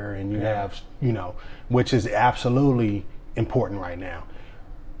Matter and you have, you know, which is absolutely important right now.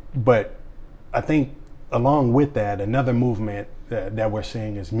 But I think along with that, another movement that we're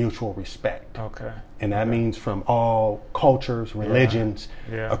seeing is mutual respect. Okay. And that means from all cultures, religions,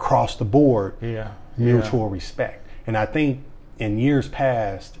 Yeah. across the board, Yeah. mutual respect. And I think in years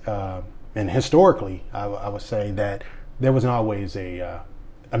past, and historically, I would say that there wasn't always a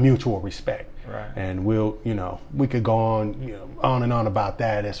mutual respect. Right. And we could go on and on about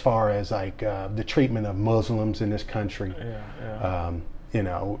that as far as like the treatment of Muslims in this country.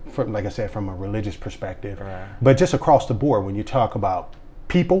 From, like I said, from a religious perspective, Right. but just across the board, when you talk about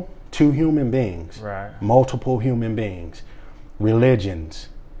people, two human beings, Right. multiple human beings, religions,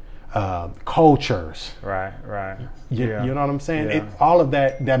 cultures, Right. Right. you know what I'm saying? Yeah. All of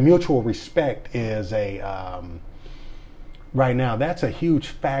that mutual respect is right now, that's a huge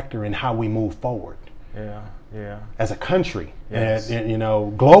factor in how we move forward. Yeah. Yeah. As a country, Yes. and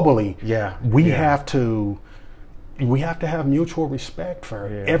globally, Yeah. we Yeah. have to have mutual respect for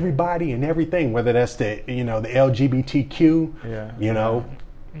everybody and everything, whether that's the LGBTQ. Yeah.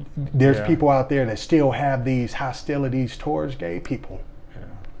 There's Yeah. people out there that still have these hostilities towards gay people.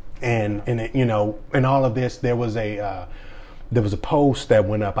 And in all of this, there was a post that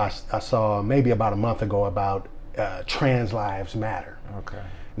went up. I saw maybe about a month ago about trans lives matter. Okay.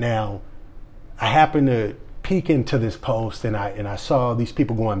 Now, I happened to peek into this post, and I saw these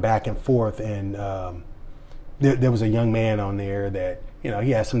people going back and forth, and there was a young man on there that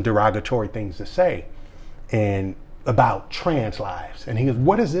he had some derogatory things to say, and about trans lives, and he goes,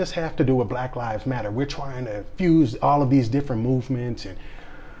 "What does this have to do with Black Lives Matter? We're trying to fuse all of these different movements,"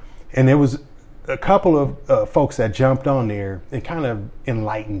 and there was a couple of folks that jumped on there and kind of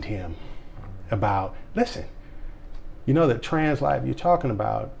enlightened him about, listen, that trans life you're talking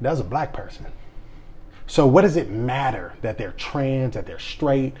about, that's a black person. So what does it matter that they're trans, that they're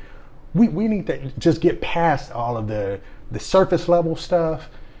straight? We need to just get past all of the surface level stuff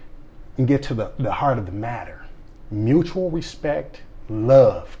and get to the heart of the matter. Mutual respect,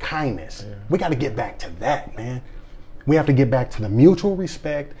 love, kindness. Yeah. We got to get back to that, man. We have to get back to the mutual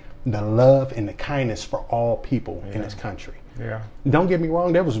respect, the love, and the kindness for all people in this country. Yeah. Don't get me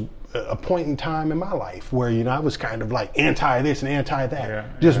wrong. There was a point in time in my life where, I was kind of like anti this and anti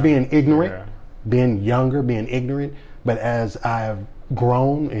that. Just being ignorant, being younger, being ignorant. But as I've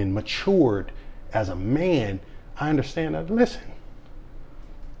grown and matured as a man, I understand that, listen,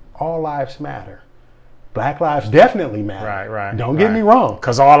 all lives matter. Black lives definitely matter. Right. Don't get me wrong.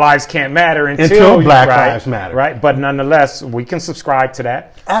 Because all lives can't matter until Black lives matter. Right. But nonetheless, we can subscribe to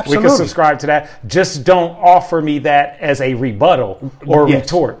that. Absolutely. We can subscribe to that. Just don't offer me that as a rebuttal or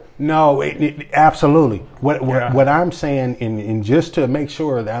retort. No, absolutely. What I'm saying, and just to make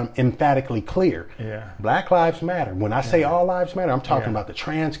sure that I'm emphatically clear, Black lives matter. When I say all lives matter, I'm talking about the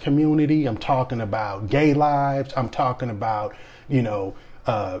trans community. I'm talking about gay lives. I'm talking about,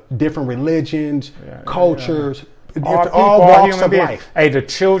 different religions, cultures, all walks of life. Hey, the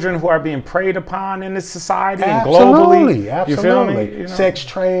children who are being preyed upon in this society and globally. Absolutely. You feel me? Sex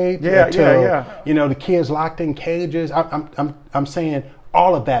trade. The kids locked in cages. I'm saying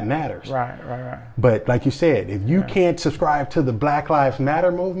all of that matters. Right. But like you said, if you can't subscribe to the Black Lives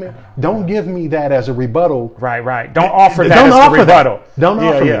Matter movement, don't give me that as a rebuttal. Right. Don't offer that as a rebuttal. Don't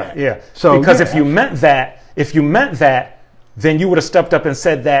offer that. Yeah. So because if you meant that, then you would have stepped up and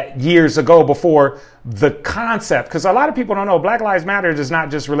said that years ago before the concept. Because a lot of people don't know Black Lives Matter does not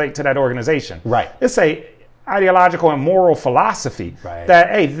just relate to that organization. Right. It's a ideological and moral philosophy that,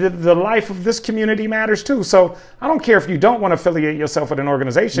 hey, the life of this community matters too. So I don't care if you don't want to affiliate yourself with an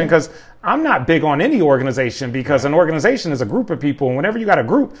organization, because I'm not big on any organization, because an organization is a group of people. And whenever you got a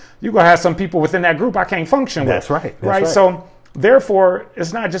group, you're going to have some people within that group I can't function with. That's right. Right. So therefore,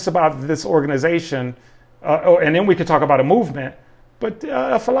 it's not just about this organization. And then we could talk about a movement, but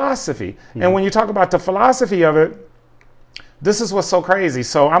a philosophy. Mm-hmm. And when you talk about the philosophy of it, this is what's so crazy.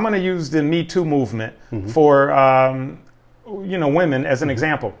 So I'm going to use the Me Too movement for, women as an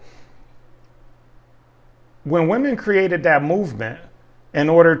example. When women created that movement in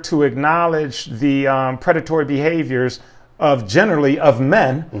order to acknowledge the predatory behaviors of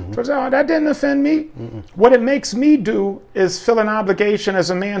men, that didn't offend me. What it makes me do is feel an obligation as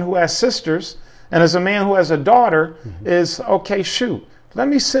a man who has sisters and as a man who has a daughter is, okay, shoot, let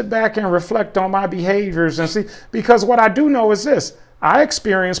me sit back and reflect on my behaviors and see, because what I do know is this, I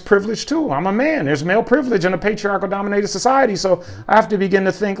experience privilege too. I'm a man. There's male privilege in a patriarchal dominated society. So I have to begin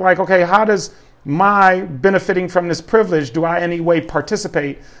to think like, okay, how does my benefiting from this privilege, do I in any way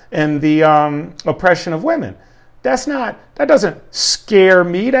participate in the oppression of women? That doesn't scare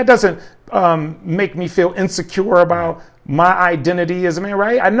me. That doesn't make me feel insecure about my identity as a man,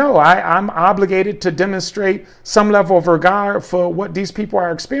 right? I know I'm obligated to demonstrate some level of regard for what these people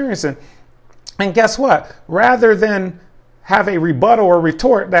are experiencing. And guess what? Rather than have a rebuttal or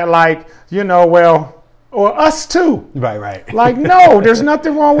retort that like, well, or us too. Right. Like, no, there's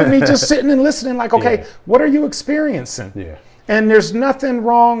nothing wrong with me just sitting and listening. Like, okay, what are you experiencing? Yeah. And there's nothing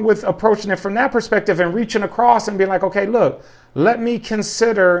wrong with approaching it from that perspective and reaching across and being like, okay, look, let me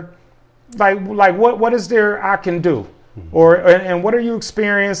consider like what is there I can do? And what are you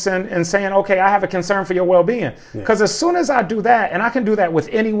experiencing, and saying, okay, I have a concern for your well-being. Because as soon as I do that, and I can do that with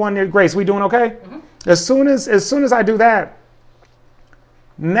anyone near Grace, we doing okay? Mm-hmm. As soon as I do that,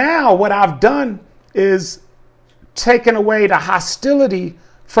 now what I've done is taken away the hostility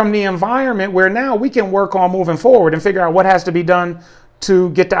from the environment, where now we can work on moving forward and figure out what has to be done to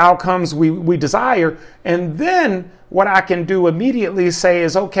get the outcomes we desire. And then what I can do immediately say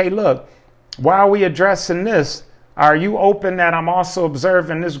is, okay, look, while we addressing this, are you open that I'm also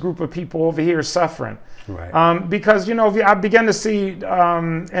observing this group of people over here suffering? Right. Because, I began to see,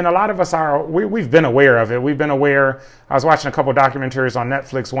 and a lot of us we've been aware of it. We've been aware. I was watching a couple of documentaries on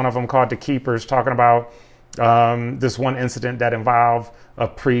Netflix, one of them called The Keepers, talking about this one incident that involved a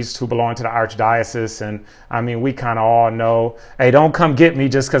priest who belonged to the archdiocese. And I mean, we kind of all know, hey, don't come get me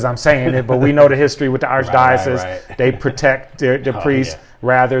just because I'm saying it, but we know the history with the archdiocese. Right. They protect the priest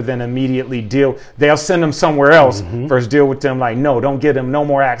rather than immediately deal. They'll send them somewhere else versus deal with them like, no, don't give them no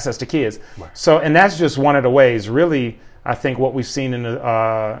more access to kids. Right. So, and that's just one of the ways, really, I think what we've seen in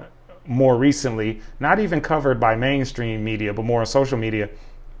the more recently, not even covered by mainstream media, but more on social media,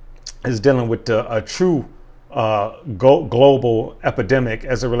 is dealing with a true global epidemic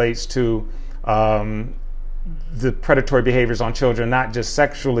as it relates to the predatory behaviors on children, not just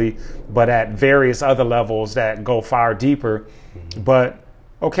sexually, but at various other levels that go far deeper. But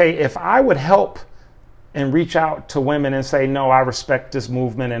okay, if I would help and reach out to women and say, no, I respect this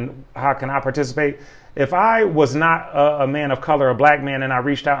movement and how can I participate? If I was not a man of color, a black man, and I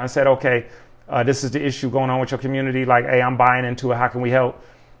reached out and said, okay, this is the issue going on with your community, like, hey, I'm buying into it, how can we help?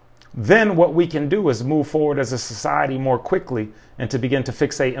 Then what we can do is move forward as a society more quickly and to begin to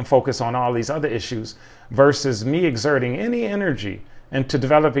fixate and focus on all these other issues versus me exerting any energy into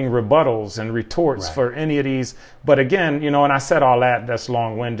developing rebuttals and retorts for any of these. But again, and I said all that's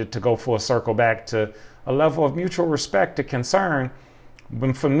long-winded to go full circle back to a level of mutual respect to concern.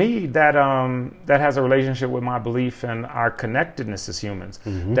 But for me, that has a relationship with my belief in our connectedness as humans.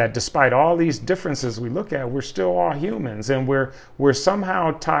 That despite all these differences we look at, we're still all humans, and we're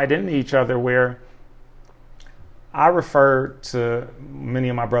somehow tied into each other. Where I refer to many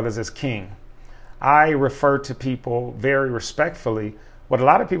of my brothers as king. I refer to people very respectfully. What a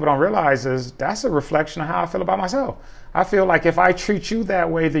lot of people don't realize is that's a reflection of how I feel about myself. I feel like if I treat you that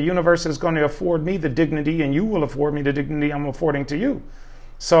way, the universe is going to afford me the dignity, and you will afford me the dignity I'm affording to you.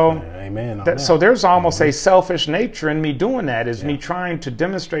 So, amen. So there's almost a selfish nature in me doing that, is me trying to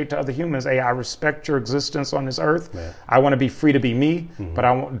demonstrate to other humans, hey, I respect your existence on this earth. I want to be free to be me, but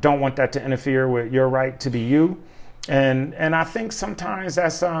I don't want that to interfere with your right to be you. And I think sometimes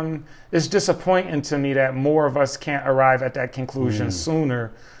that's it's disappointing to me that more of us can't arrive at that conclusion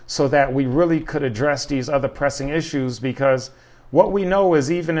sooner, so that we really could address these other pressing issues. Because what we know is,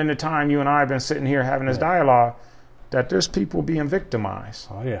 even in the time you and I have been sitting here having this dialogue, that there's people being victimized.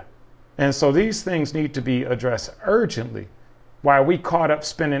 Oh, yeah. And so these things need to be addressed urgently, while we caught up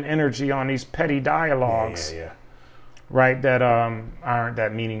spending energy on these petty dialogues, right, that aren't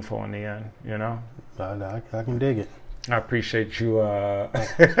that meaningful in the end, I can dig it. I appreciate you.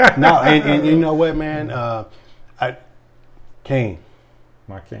 No, and you know what, man? King.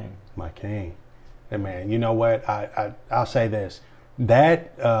 My king. My king. And man, you know what? I'll say this.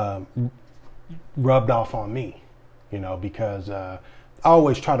 That rubbed off on me. Because I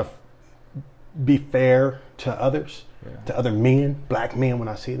always try to be fair to others, to other men, black men when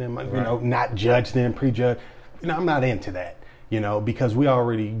I see them, not judge them, prejudge. I'm not into that, because we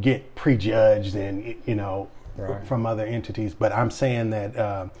already get prejudged and, from other entities. But I'm saying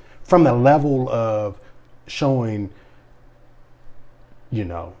that from the level of showing,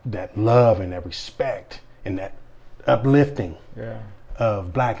 that love and that respect and that uplifting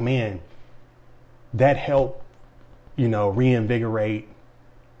of black men, that helped, reinvigorate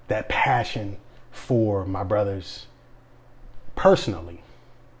that passion for my brothers personally.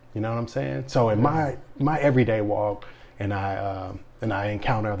 You know what I'm saying? So in my everyday walk, and I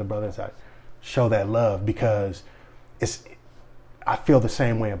encounter other brothers, I show that love, because I feel the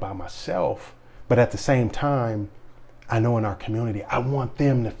same way about myself, but at the same time, I know in our community, I want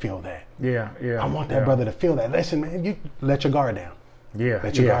them to feel that. I want that brother to feel that. Listen, man, you let your guard down.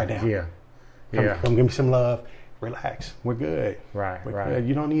 Let your guard down. Come give me some love. relax. We're good. Right, We're right. good.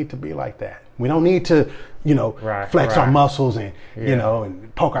 You don't need to be like that. We don't need to, Right, flex our right. muscles and, Yeah.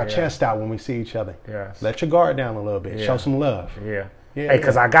 and poke our Yeah. chest out when we see each other. Yes. Let your guard down a little bit. Yeah. Show some love. Yeah. Yeah, Hey,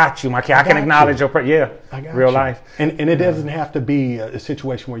 because yeah. I got you, my kid. I can got acknowledge you. your I got real you. life. And it doesn't have to be a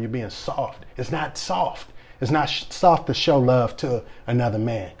situation where you're being soft. It's not soft. It's not soft to show love to another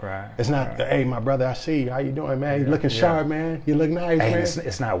man. Right, It's not, right. hey, my brother, I see you. How you doing, man? You Yeah, looking yeah. sharp, man. You look nice, Hey, man.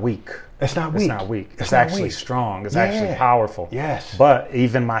 it's not weak. It's not weak. It's not weak. It's not actually weak. strong. It's Yeah. actually powerful. Yes. But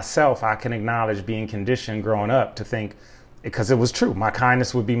even myself, I can acknowledge being conditioned growing up to think, because it was true, my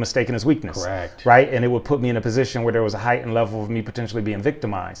kindness would be mistaken as weakness. Correct. Right? And it would put me in a position where there was a heightened level of me potentially being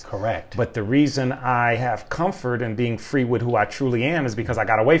victimized. Correct. But the reason I have comfort in being free with who I truly am is because I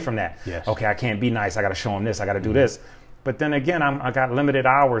got away from that. Yes. Okay, I can't be nice. I got to show them this. I got to do this. But then again, I got limited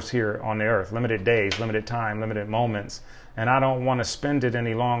hours here on the earth, limited days, limited time, limited moments. And I don't want to spend it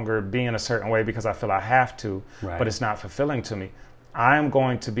any longer being a certain way because I feel I have to, Right. but it's not fulfilling to me. I am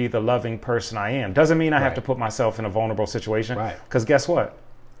going to be the loving person I am. Doesn't mean I have Right. to put myself in a vulnerable situation. Right. Because guess what?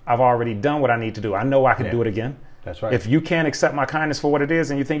 I've already done what I need to do. I know I can Yeah. do it again. That's right. If you can't accept my kindness for what it is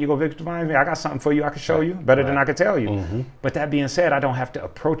and you think you're going to victimize me, I got something for you I can show you better than I could tell you. But that being said, I don't have to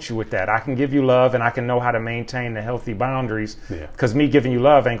approach you with that. I can give you love and I can know how to maintain the healthy boundaries. Yeah. Because me giving you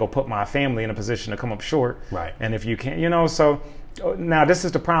love ain't going to put my family in a position to come up short. Right. And if you can't, so now this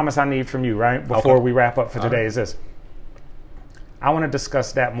is the promise I need from you, right? Before Okay. we wrap up for All today right. is this. I want to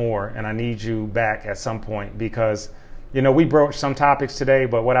discuss that more, and I need you back at some point because, we broached some topics today,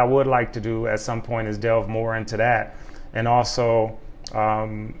 but what I would like to do at some point is delve more into that, and also,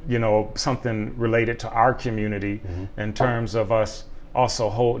 something related to our community in terms of us also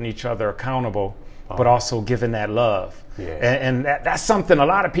holding each other accountable, but also giving that love. Yeah. And that's something a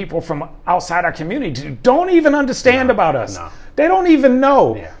lot of people from outside our community don't even understand about us. No. They don't even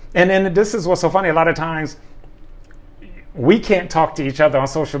know. Yeah. And then this is what's so funny. A lot of times, we can't talk to each other on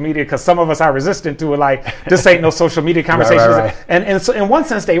social media because some of us are resistant to it. Like, this ain't no social media conversations. right. And so in one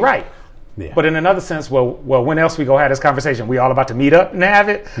sense, they right. Yeah. But in another sense, well, when else we go have this conversation? We all about to meet up and have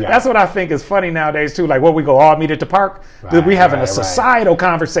it? Yeah. That's what I think is funny nowadays, too. Like, we go all meet at the park? We having a right. societal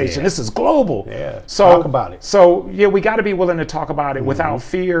conversation. Yeah. This is global. Yeah. So, Talk about it. So, yeah, we got to be willing to talk about it without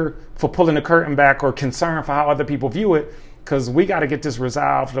fear for pulling the curtain back or concern for how other people view it. Because we got to get this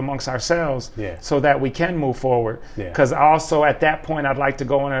resolved amongst ourselves so that we can move forward. Because also at that point, I'd like to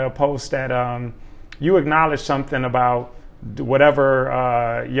go in a post that you acknowledge something about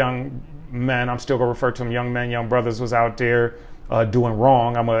whatever young men, I'm still going to refer to them young men, young brothers was out there doing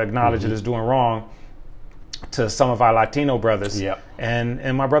wrong. I'm going to acknowledge it as doing wrong to some of our Latino brothers. Yep.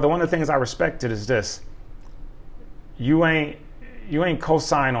 And my brother, one of the things I respected is this. You ain't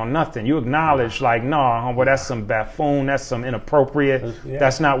co-sign on nothing. You acknowledge like, no, well, that's some buffoon. That's some inappropriate. Yeah.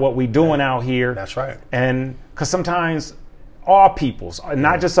 That's not what we doing out here. That's right. And because sometimes all peoples,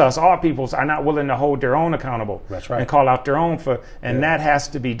 not just us, all peoples are not willing to hold their own accountable. That's right. And call out their own that has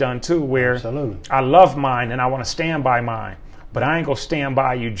to be done too, where Absolutely. I love mine and I want to stand by mine. But I ain't going to stand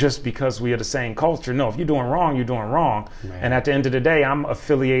by you just because we are the same culture. No, if you're doing wrong, you're doing wrong. Man. And at the end of the day, I'm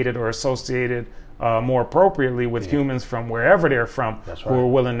affiliated or associated more appropriately with humans from wherever they're from, That's who right. are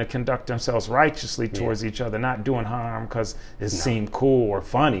willing to conduct themselves righteously towards each other, not doing harm because it seemed cool or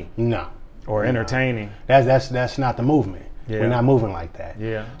funny No. or entertaining. That's not the movement. Yeah. We're not moving like that.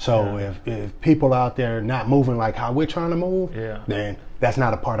 Yeah. So if people out there not moving like how we're trying to move, then that's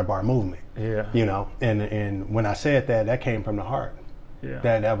not a part of our movement. Yeah. And when I said that came from the heart. Yeah.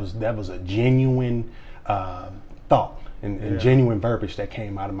 That was a genuine thought and genuine verbiage that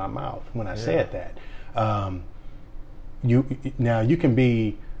came out of my mouth when I said that. You can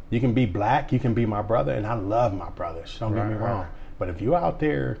be black, you can be my brother, and I love my brothers. Don't get me wrong. Right. But if you're out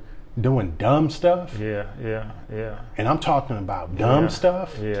there doing dumb stuff, Yeah. and I'm talking about dumb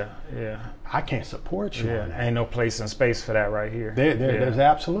stuff, Yeah. I can't support you on that. Ain't no place and space for that right here. There's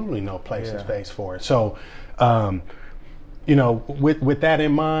absolutely no place and Yeah. space for it. So, with that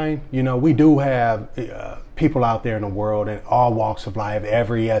in mind, we do have people out there in the world in all walks of life,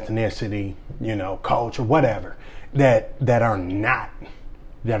 every ethnicity, culture, whatever, that are not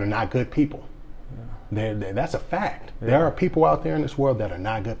good people. That's a fact. There are people out there in this world that are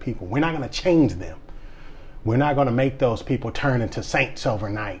not good people. We're not going to change them. We're not going to make those people turn into saints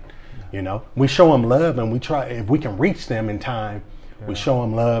overnight. We show them love, and we try, if we can reach them in time, we show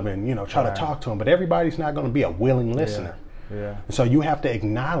them love and try to talk to them. But everybody's not going to be a willing listener. Yeah. So you have to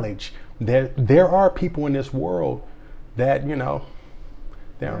acknowledge that there are people in this world that they're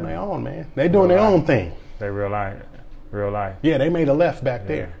on their own, man. They're doing their own thing. They real life. Yeah, they made a left back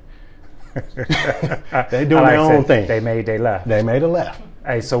there. They I doing like their to say own thing. They made they left. They made a left.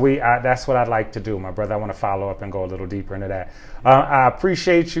 Hey, so that's what I'd like to do, my brother. I want to follow up and go a little deeper into that. I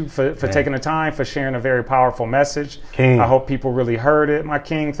appreciate you for taking the time, for sharing a very powerful message. King. I hope people really heard it, my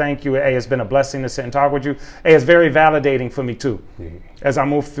king. Thank you. Hey, it's been a blessing to sit and talk with you. Hey, it's very validating for me too. As I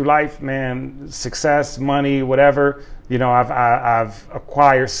move through life, man, success, money, whatever, you know, I've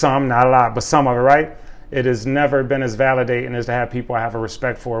acquired some, not a lot, but some of it, right? It has never been as validating as to have people I have a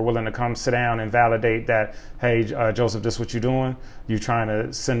respect for willing to come sit down and validate that, hey, Joseph, this is what you're doing. You're trying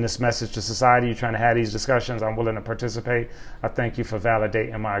to send this message to society. You're trying to have these discussions. I'm willing to participate. I thank you for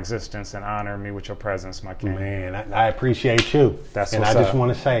validating my existence and honoring me with your presence, my king. Man, I appreciate you. That's and what's I just up.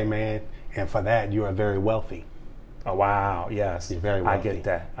 want to say, man, and for that, you are very wealthy. Oh, wow. Yes. You're very I wealthy. get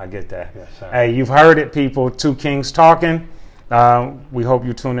that. I get that. Yes, sir. Hey, you've heard it, people. Two Kings talking. We hope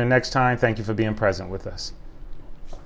you tune in next time. Thank you for being present with us.